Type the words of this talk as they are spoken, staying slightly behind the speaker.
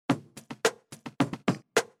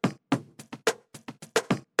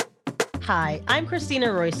Hi, I'm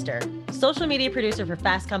Christina Royster, social media producer for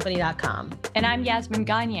FastCompany.com. And I'm Yasmin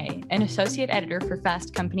Gagne, an associate editor for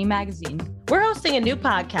Fast Company magazine. We're hosting a new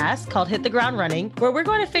podcast called Hit the Ground Running, where we're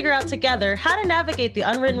going to figure out together how to navigate the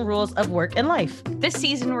unwritten rules of work and life. This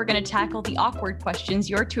season, we're going to tackle the awkward questions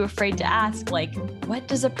you're too afraid to ask, like, what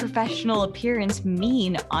does a professional appearance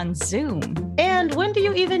mean on Zoom? And when do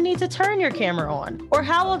you even need to turn your camera on? Or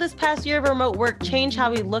how will this past year of remote work change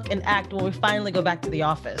how we look and act when we finally go back to the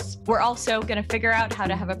office? We're also going to figure out how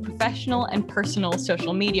to have a professional and personal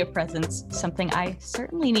social media presence, something I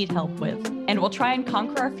certainly need help with. And we'll try and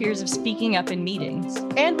conquer our fears of speaking up in meetings.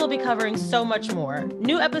 And we'll be covering so much more.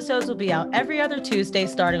 New episodes will be out every other Tuesday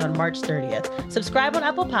starting on March 30th. Subscribe on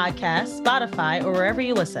Apple Podcasts, Spotify, or wherever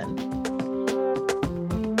you listen.